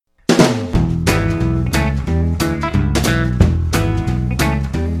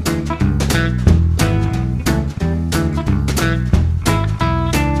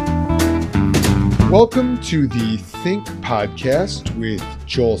Welcome to the Think Podcast with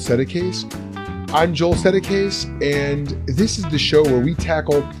Joel Settecase. I'm Joel Settecase, and this is the show where we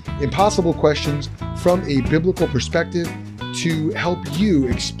tackle impossible questions from a biblical perspective to help you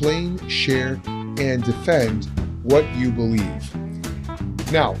explain, share, and defend what you believe.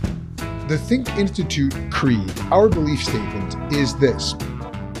 Now, the Think Institute Creed, our belief statement, is this.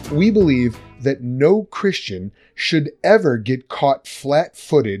 We believe that no Christian should ever get caught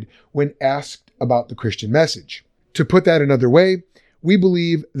flat-footed when asked about the Christian message. To put that another way, we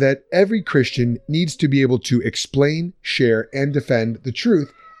believe that every Christian needs to be able to explain, share, and defend the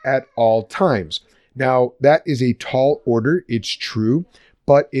truth at all times. Now, that is a tall order, it's true,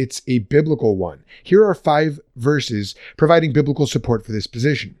 but it's a biblical one. Here are 5 verses providing biblical support for this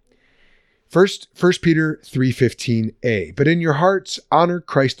position. First, 1 Peter 3:15a. But in your hearts, honor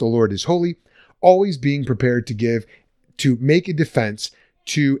Christ the Lord as holy, always being prepared to make a defense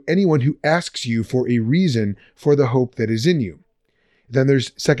to anyone who asks you for a reason for the hope that is in you. Then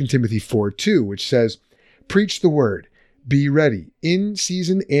there's 2 Timothy 4:2, which says, preach the word, be ready, in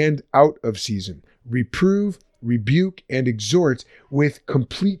season and out of season, reprove, rebuke, and exhort with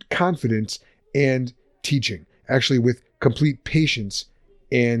complete confidence and teaching. Actually, with complete patience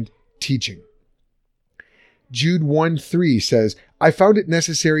and teaching. Jude 1:3 says, I found it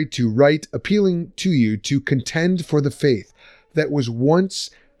necessary to write appealing to you to contend for the faith that was once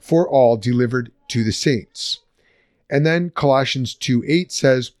for all delivered to the saints. And then Colossians 2:8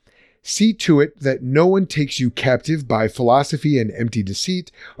 says, see to it that no one takes you captive by philosophy and empty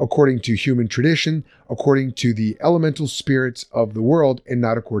deceit, according to human tradition, according to the elemental spirits of the world, and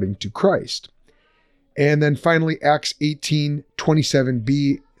not according to Christ. And then finally, Acts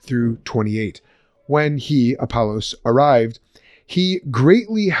 18:27b through 28. When he, Apollos, arrived, he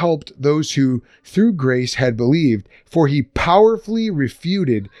greatly helped those who through grace had believed, for he powerfully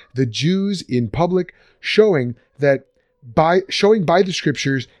refuted the Jews in public, showing by the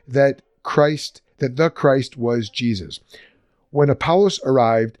scriptures that the Christ was Jesus. When Apollos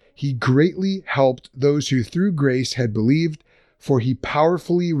arrived, he greatly helped those who through grace had believed, for he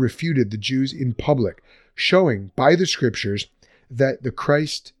powerfully refuted the Jews in public, showing by the scriptures that the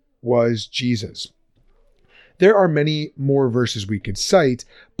Christ was Jesus. There are many more verses we could cite,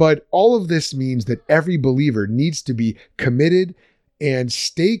 but all of this means that every believer needs to be committed and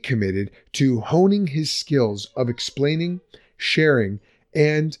stay committed to honing his skills of explaining, sharing,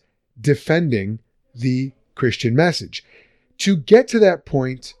 and defending the Christian message. To get to that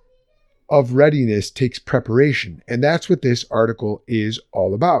point of readiness takes preparation, and that's what this article is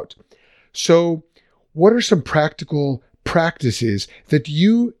all about. So, what are some practical practices that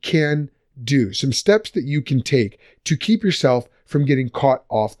you can do, some steps that you can take to keep yourself from getting caught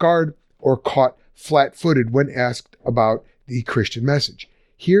off guard or caught flat-footed when asked about the Christian message?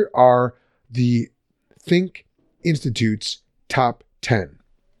 Here are the Think Institute's top 10.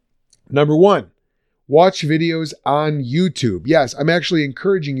 Number 1, watch videos on YouTube. Yes, I'm actually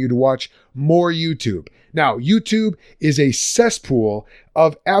encouraging you to watch more YouTube. Now, YouTube is a cesspool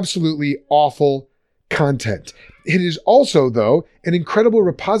of absolutely awful content. It is also, though, an incredible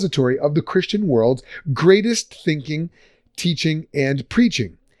repository of the Christian world's greatest thinking, teaching, and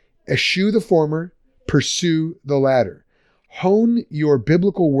preaching. Eschew the former, pursue the latter. Hone your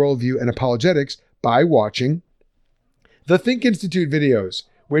biblical worldview and apologetics by watching the Think Institute videos,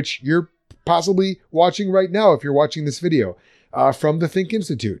 which you're possibly watching right now if you're watching this video from the Think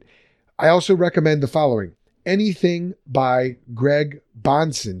Institute. I also recommend the following. Anything by Greg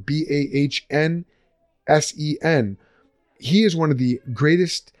Bahnsen, Bahnsen. He is one of the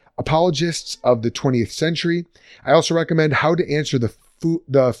greatest apologists of the 20th century. I also recommend How to Answer the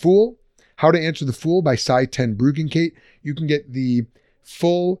Fool by Cy Ten Bruggencate. You can get the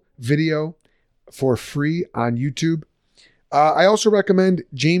full video for free on YouTube. I also recommend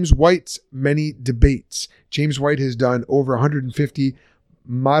James White's Many Debates. James White has done over 150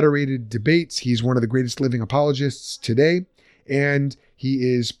 moderated debates. He's one of the greatest living apologists today, and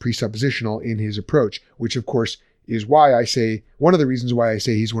he is presuppositional in his approach, which of course is why I say, one of the reasons why I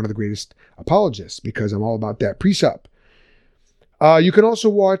say he's one of the greatest apologists, because I'm all about that presup. You can also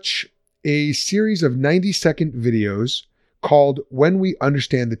watch a series of 90-second videos called When We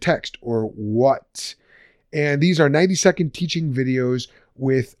Understand the Text, or What. And these are 90-second teaching videos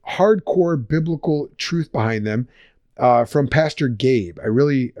with hardcore biblical truth behind them from Pastor Gabe. I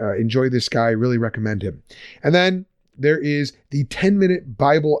really enjoy this guy. I really recommend him. And then there is the 10-minute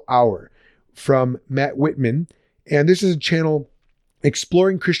Bible Hour from Matt Whitman. And this is a channel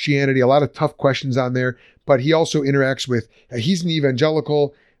exploring Christianity, a lot of tough questions on there, but he also interacts with, he's an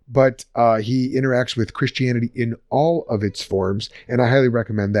evangelical, but he interacts with Christianity in all of its forms, and I highly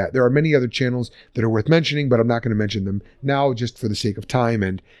recommend that. There are many other channels that are worth mentioning, but I'm not going to mention them now just for the sake of time,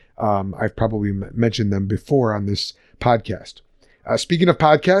 and I've probably mentioned them before on this podcast. Speaking of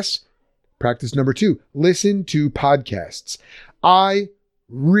podcasts, practice number 2, listen to podcasts. I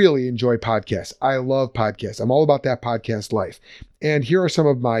really enjoy podcasts. I love podcasts. I'm all about that podcast life. And here are some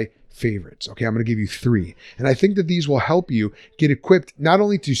of my favorites. Okay, I'm going to give you 3. And I think that these will help you get equipped not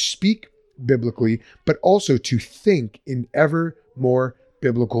only to speak biblically, but also to think in ever more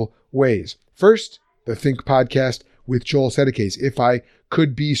biblical ways. First, the Think Podcast with Joel Settecase, if I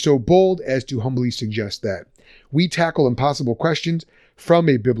could be so bold as to humbly suggest that. We tackle impossible questions from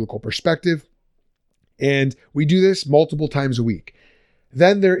a biblical perspective, and we do this multiple times a week.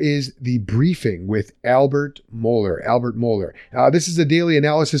 Then there is The Briefing with Albert Mohler. This is a daily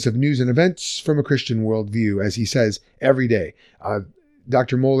analysis of news and events from a Christian worldview, as he says every day.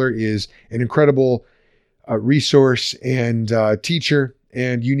 Dr. Mohler is an incredible resource and teacher,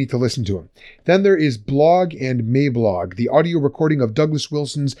 and you need to listen to him. Then there is Blog and Mablog, the audio recording of Douglas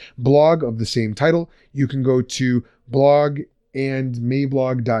Wilson's blog of the same title. You can go to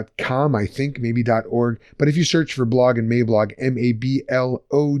blogandmablog.com, I think, maybe .org. But if you search for Blog and Mablog,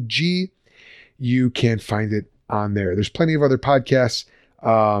 Mablog, you can find it on there. There's plenty of other podcasts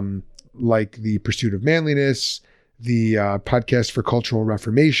like The Pursuit of Manliness, the podcast for Cultural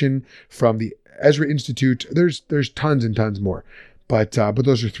Reformation from the Ezra Institute. There's tons and tons more, but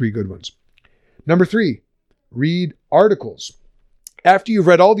those are 3 good ones. Number 3, read articles. After you've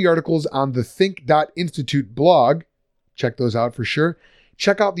read all the articles on the Think.Institute blog, check those out for sure.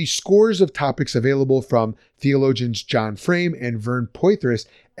 Check out the scores of topics available from theologians John Frame and Vern Poythress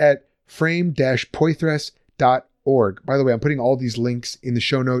at frame-poythress.org. By the way, I'm putting all these links in the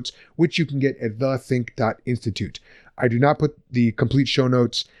show notes, which you can get at thethink.institute. I do not put the complete show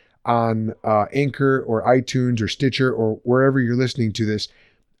notes on Anchor or iTunes or Stitcher or wherever you're listening to this.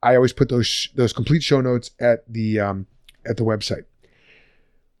 I always put those complete show notes at the website.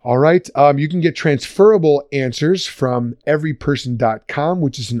 All right. You can get transferable answers from everyperson.com,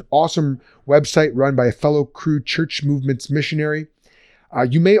 which is an awesome website run by a fellow Cru Church Movements missionary.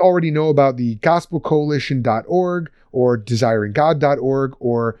 You may already know about the gospelcoalition.org or desiringgod.org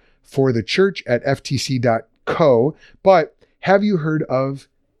or for the church at ftc.co. But have you heard of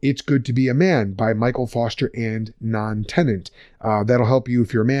It's Good to Be a Man by Michael Foster and Non Tennant? That'll help you,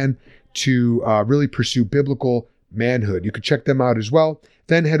 if you're a man, to really pursue biblical manhood. You could check them out as well.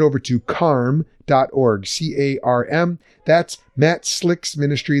 Then head over to carm.org, C-A-R-M. That's Matt Slick's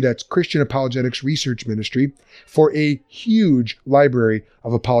ministry. That's Christian Apologetics Research Ministry, for a huge library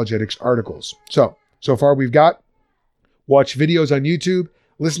of apologetics articles. So far we've got watch videos on YouTube,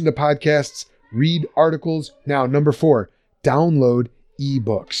 listen to podcasts, read articles. Now, number 4, download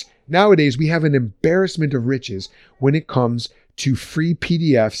ebooks. Nowadays, we have an embarrassment of riches when it comes to free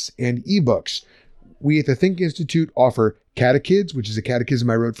PDFs and ebooks. We at the Think Institute offer Catechids, which is a catechism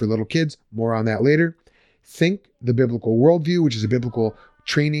I wrote for little kids. More on that later. Think, the Biblical Worldview, which is a biblical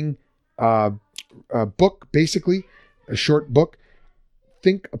training book, basically, a short book.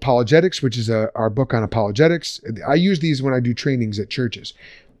 Think Apologetics, which is our book on apologetics. I use these when I do trainings at churches.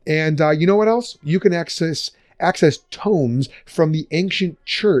 And you know what else? You can access tomes from the ancient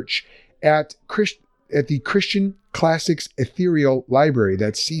church at the Christian Classics Ethereal Library.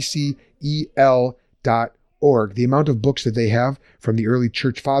 That's CCEL.org. The amount of books that they have from the early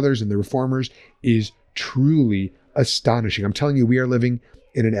church fathers and the reformers is truly astonishing. I'm telling you, we are living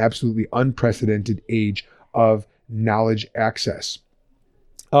in an absolutely unprecedented age of knowledge access.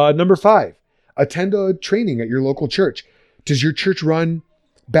 Number 5, attend a training at your local church. Does your church run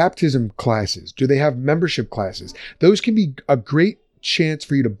baptism classes? Do they have membership classes? Those can be a great chance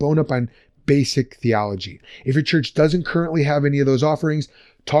for you to bone up on basic theology. If your church doesn't currently have any of those offerings,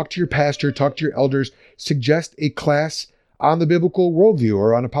 talk to your pastor, talk to your elders, suggest a class on the biblical worldview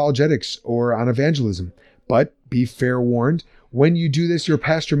or on apologetics or on evangelism. But be fair warned, when you do this, your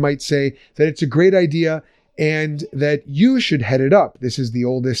pastor might say that it's a great idea and that you should head it up. This is the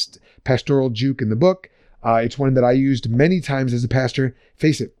oldest pastoral juke in the book. It's one that I used many times as a pastor.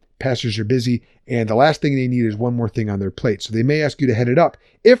 Face it, pastors are busy, and the last thing they need is one more thing on their plate. So they may ask you to head it up.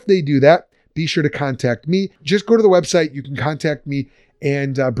 If they do that, be sure to contact me. Just go to the website. You can contact me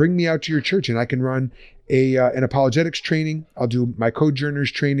and bring me out to your church, and I can run an apologetics training. I'll do my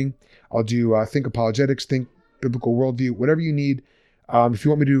Codejourners training. I'll do Think Apologetics, Think Biblical Worldview, whatever you need. If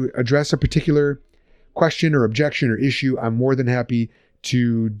you want me to address a particular question or objection or issue, I'm more than happy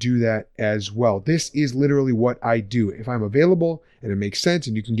to do that as well. This is literally what I do. If I'm available and it makes sense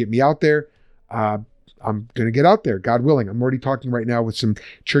and you can get me out there, I'm going to get out there, God willing. I'm already talking right now with some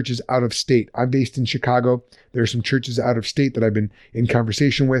churches out of state. I'm based in Chicago. There are some churches out of state that I've been in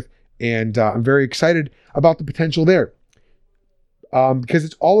conversation with, and I'm very excited about the potential there because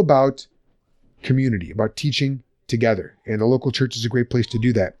it's all about community, about teaching together. And the local church is a great place to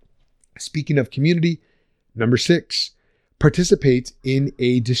do that. Speaking of community, number 6, participate in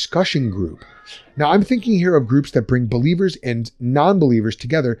a discussion group. Now, I'm thinking here of groups that bring believers and non-believers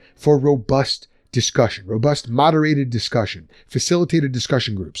together for robust discussion, robust moderated discussion, facilitated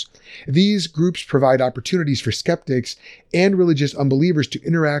discussion groups. These groups provide opportunities for skeptics and religious unbelievers to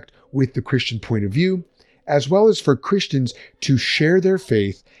interact with the Christian point of view, as well as for Christians to share their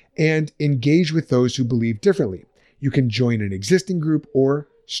faith and engage with those who believe differently. You can join an existing group or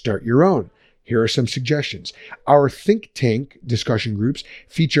start your own. Here are some suggestions. Our think tank discussion groups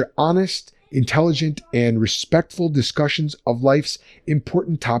feature honest, intelligent, and respectful discussions of life's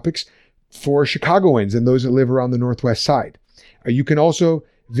important topics for Chicagoans and those that live around the Northwest side. You can also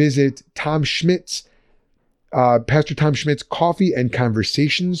visit Pastor Tom Schmidt's Coffee and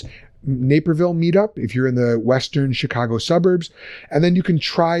Conversations Naperville meetup if you're in the western Chicago suburbs. And then you can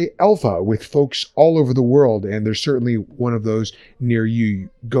try Alpha with folks all over the world. And there's certainly one of those near you.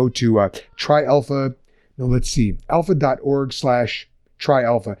 Go to Try Alpha. No, let's see. alpha.org/Try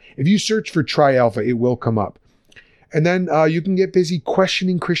Alpha. If you search for Try Alpha, it will come up. And then you can get busy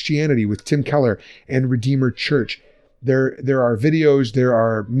questioning Christianity with Tim Keller and Redeemer Church. There are videos, there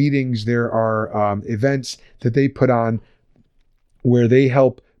are meetings, there are events that they put on where they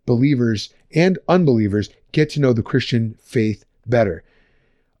help believers and unbelievers get to know the Christian faith better.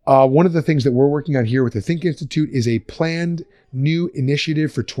 One of the things that we're working on here with the Think Institute is a planned new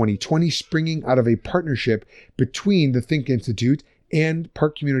initiative for 2020, springing out of a partnership between the Think Institute and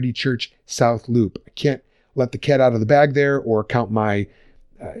Park Community Church South Loop. I can't let the cat out of the bag there or count my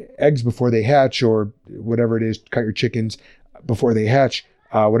eggs before they hatch or whatever it is, count your chickens before they hatch,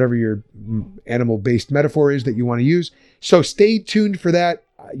 whatever your animal-based metaphor is that you want to use. So stay tuned for that.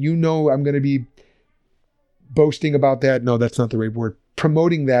 You know I'm going to be boasting about that. No, that's not the right word.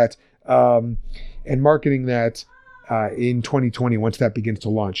 Promoting that and marketing that in 2020 once that begins to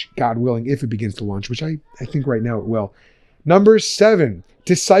launch. God willing, if it begins to launch, which I think right now it will. Number 7,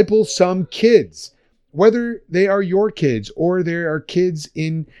 disciple some kids. Whether they are your kids or there are kids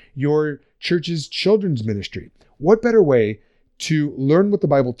in your church's children's ministry. What better way to learn what the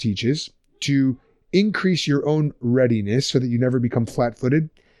Bible teaches, to increase your own readiness so that you never become flat-footed,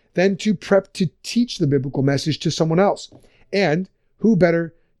 than to prep to teach the biblical message to someone else? And who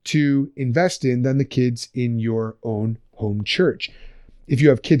better to invest in than the kids in your own home church? If you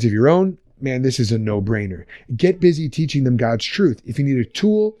have kids of your own, man, this is a no-brainer. Get busy teaching them God's truth. If you need a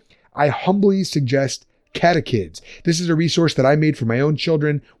tool, I humbly suggest Catechids. This is a resource that I made for my own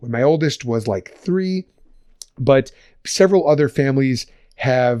children when my oldest was like 3, but several other families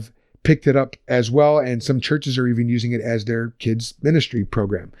have picked it up as well, and some churches are even using it as their kids' ministry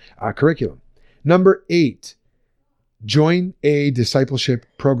program, curriculum. Number 8, join a discipleship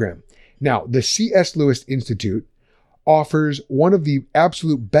program. Now, the C.S. Lewis Institute offers one of the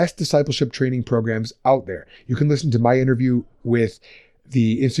absolute best discipleship training programs out there. You can listen to my interview with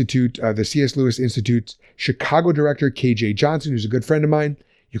the Institute, the C.S. Lewis Institute's Chicago director, KJ Johnson, who's a good friend of mine.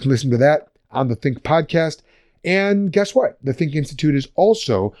 You can listen to that on the Think podcast. And guess what? The Think Institute is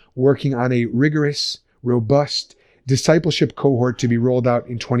also working on a rigorous, robust discipleship cohort to be rolled out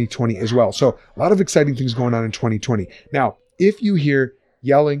in 2020 as well. So a lot of exciting things going on in 2020. Now, if you hear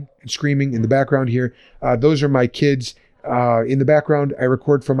yelling and screaming in the background here, those are my kids in the background. I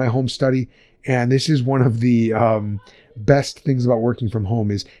record from my home study. And this is one of the best things about working from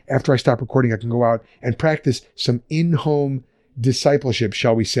home is after I stop recording, I can go out and practice some in-home discipleship,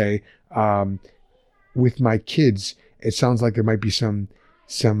 shall we say, with my kids. It sounds like there might be some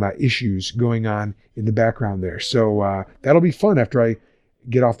issues going on in the background there. So that'll be fun after I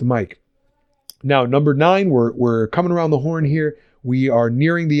get off the mic. Now, number 9, we're coming around the horn here. We are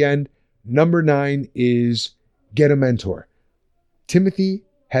nearing the end. Number 9 is get a mentor. Timothy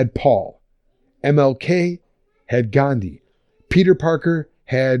had Paul. MLK had Gandhi. Peter Parker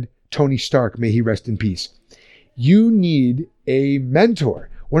had Tony Stark. May he rest in peace. You need a mentor.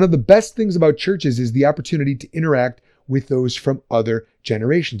 One of the best things about churches is the opportunity to interact with those from other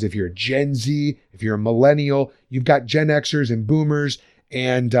generations. If you're a Gen Z, if you're a millennial, you've got Gen Xers and boomers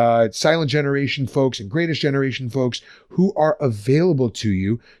and silent generation folks and greatest generation folks who are available to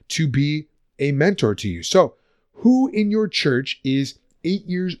you to be a mentor to you. So who in your church is 8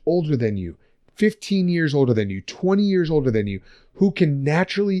 years older than you, 15 years older than you, 20 years older than you, who can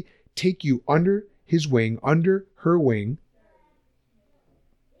naturally take you under his wing, under her wing,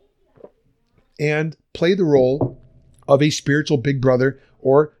 and play the role of a spiritual big brother,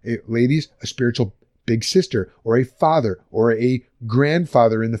 or ladies, a spiritual big sister, or a father, or a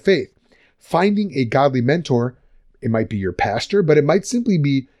grandfather in the faith. Finding a godly mentor, it might be your pastor, but it might simply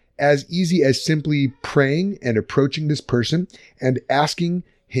be as easy as simply praying and approaching this person and asking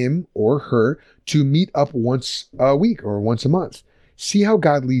him or her to meet up once a week or once a month. See how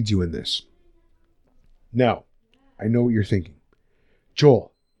God leads you in this. Now, I know what you're thinking.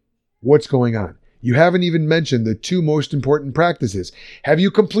 Joel, what's going on? You haven't even mentioned the two most important practices. Have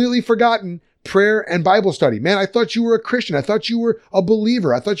you completely forgotten prayer and Bible study? Man, I thought you were a Christian. I thought you were a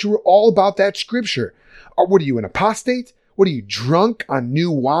believer. I thought you were all about that scripture. Or what are you, an apostate? What are you, drunk on new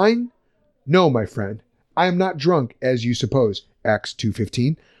wine? No, my friend, I am not drunk as you suppose, Acts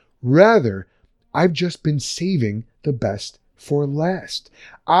 2:15. Rather, I've just been saving the best for last.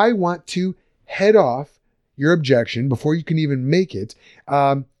 I want to head off your objection before you can even make it.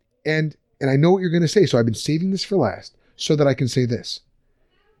 And I know what you're going to say. So I've been saving this for last so that I can say this.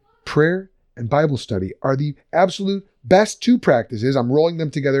 Prayer and Bible study are the absolute best two practices. I'm rolling them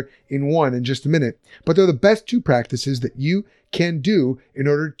together in one in just a minute, but they're the best two practices that you can do in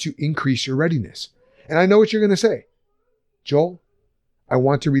order to increase your readiness. And I know what you're going to say. Joel, I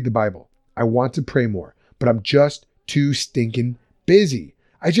want to read the Bible. I want to pray more, but I'm just too stinking busy.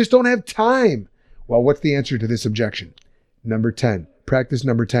 I just don't have time. Well, what's the answer to this objection? Number 10, practice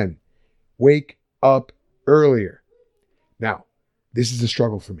number 10, wake up earlier. Now, this is a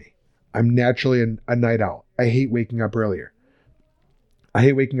struggle for me. I'm naturally a night owl. I hate waking up earlier. I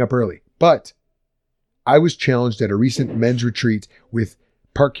hate waking up early, but I was challenged at a recent men's retreat with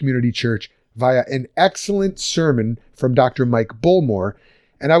Park Community Church via an excellent sermon from Dr. Mike Bullmore,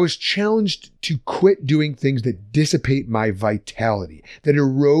 and I was challenged to quit doing things that dissipate my vitality, that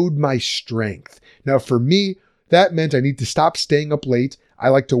erode my strength. Now, for me, that meant I need to stop staying up late. I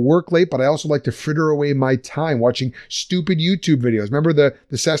like to work late, but I also like to fritter away my time watching stupid YouTube videos. Remember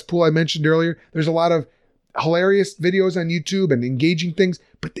the cesspool I mentioned earlier? There's a lot of hilarious videos on YouTube and engaging things,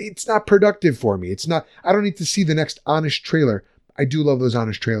 but it's not productive for me. I don't need to see the next honest trailer. I do love those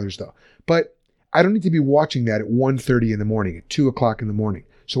honest trailers though, but I don't need to be watching that at 1:30 in the morning, at 2 o'clock in the morning.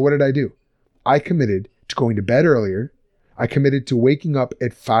 So what did I do? I committed to going to bed earlier. I committed to waking up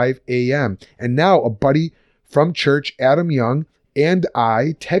at 5 a.m. And now a buddy from church, Adam Young, and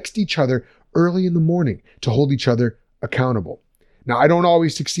I text each other early in the morning to hold each other accountable. Now, I don't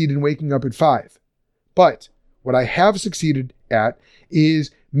always succeed in waking up at 5, but what I have succeeded at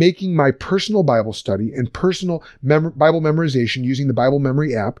is making my personal Bible study and personal Bible memorization using the Bible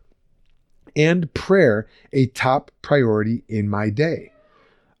Memory app and prayer a top priority in my day.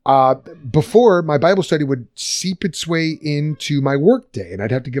 Before, my Bible study would seep its way into my work day, and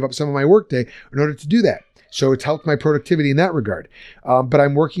I'd have to give up some of my work day in order to do that. So it's helped my productivity in that regard. But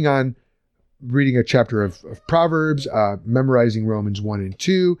I'm working on reading a chapter of Proverbs, memorizing Romans 1 and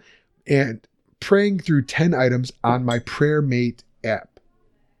 2, and praying through 10 items on my PrayerMate app.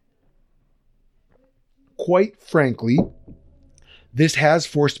 Quite frankly, this has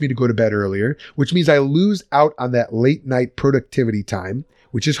forced me to go to bed earlier, which means I lose out on that late night productivity time,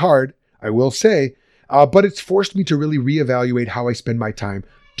 which is hard, I will say, but it's forced me to really reevaluate how I spend my time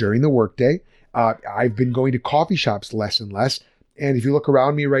during the workday. I've been going to coffee shops less and less. And if you look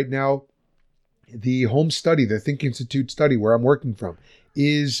around me right now, the home study, the Think Institute study where I'm working from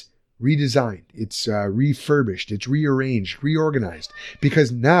is redesigned. It's refurbished. It's rearranged, reorganized,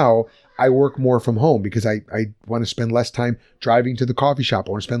 because now I work more from home because I want to spend less time driving to the coffee shop.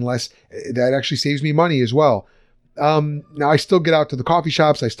 I want to spend less. That actually saves me money as well. Now I still get out to the coffee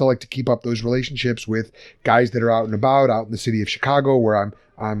shops. I still like to keep up those relationships with guys that are out and about out in the city of Chicago, where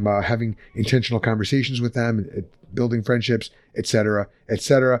I'm having intentional conversations with them, building friendships, etc.,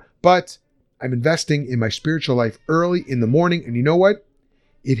 etc. But I'm investing in my spiritual life early in the morning. And you know what?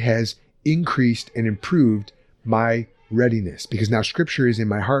 It has increased and improved my readiness because now scripture is in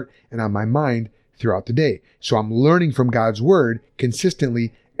my heart and on my mind throughout the day. So I'm learning from God's word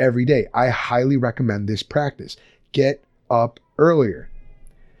consistently every day. I highly recommend this practice. Get up earlier.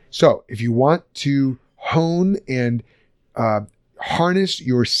 So if you want to hone and harness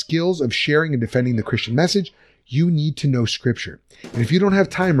your skills of sharing and defending the Christian message, you need to know scripture. And if you don't have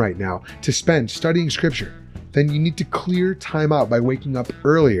time right now to spend studying scripture, then you need to clear time out by waking up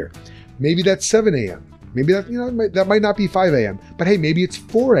earlier. Maybe that's 7 a.m. Maybe that might not be 5 a.m., but hey, maybe it's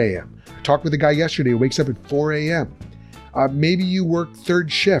 4 a.m. I talked with a guy yesterday who wakes up at 4 a.m. Maybe you work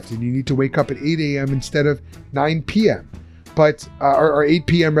third shift and you need to wake up at 8 a.m. instead of 9 p.m., but or 8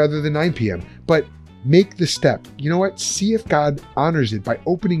 p.m. rather than 9 p.m. But make the step. You know what? See if God honors it by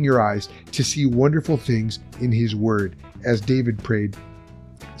opening your eyes to see wonderful things in his word. As David prayed,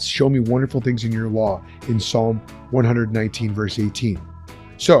 Show me wonderful things in your law in Psalm 119, verse 18.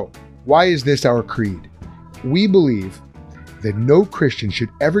 So, why is this our creed? We believe that no Christian should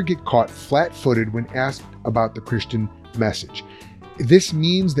ever get caught flat-footed when asked about the Christian message. This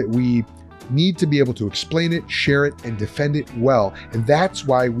means that we need to be able to explain it, share it, and defend it well. And that's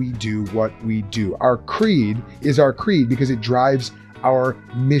why we do what we do. Our creed is our creed because it drives our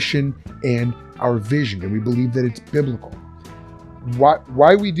mission and our vision, and we believe that it's biblical.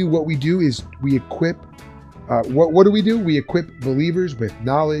 Why we do what we do is we equip. What do? We equip believers with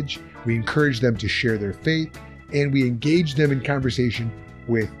knowledge. We encourage them to share their faith, and we engage them in conversation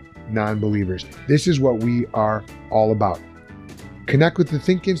with non-believers. This is what we are all about. Connect with the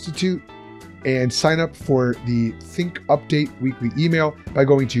Think Institute and sign up for the Think Update weekly email by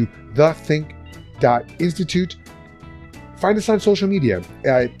going to thethink.institute. Find us on social media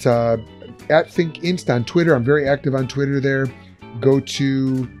at ThinkInst on Twitter. I'm very active on Twitter there. Go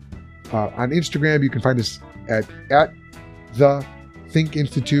to on Instagram. You can find us at The Think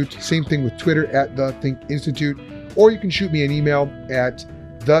Institute. Same thing with Twitter at The Think Institute. Or you can shoot me an email at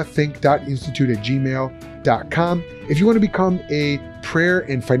thethink.institute@gmail.com. If you want to become a prayer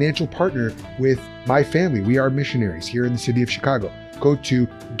and financial partner with my family, we are missionaries here in the city of Chicago. Go to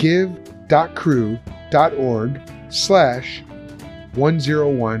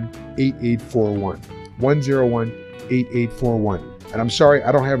give.crew.org/101-8841. 101-8841. And I'm sorry,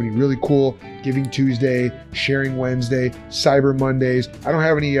 I don't have any really cool Giving Tuesday, Sharing Wednesday, Cyber Mondays. I don't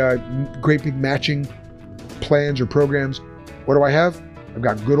have any great big matching plans or programs. What do I have? I've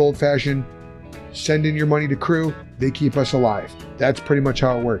got good old-fashioned send in your money to Crew. They keep us alive. That's pretty much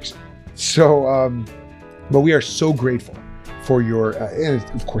how it works. So, but we are so grateful for your, and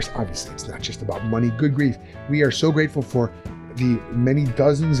of course, obviously, it's not just about money. Good grief. We are so grateful for the many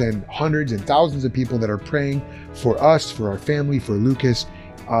dozens and hundreds and thousands of people that are praying for us, for our family, for Lucas.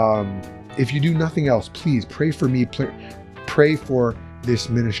 If you do nothing else, please pray for me. Pray for this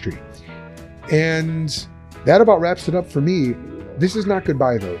ministry. And that about wraps it up for me. This is not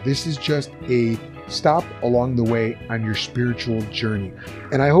goodbye, though. This is just a stop along the way on your spiritual journey.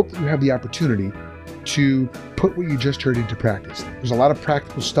 And I hope that you have the opportunity to put what you just heard into practice. There's a lot of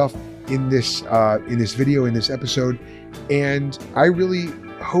practical stuff in this video, in this episode, and I really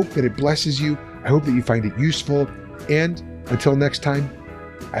hope that it blesses you. I hope that you find it useful. And until next time,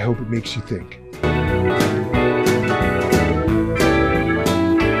 I hope it makes you think.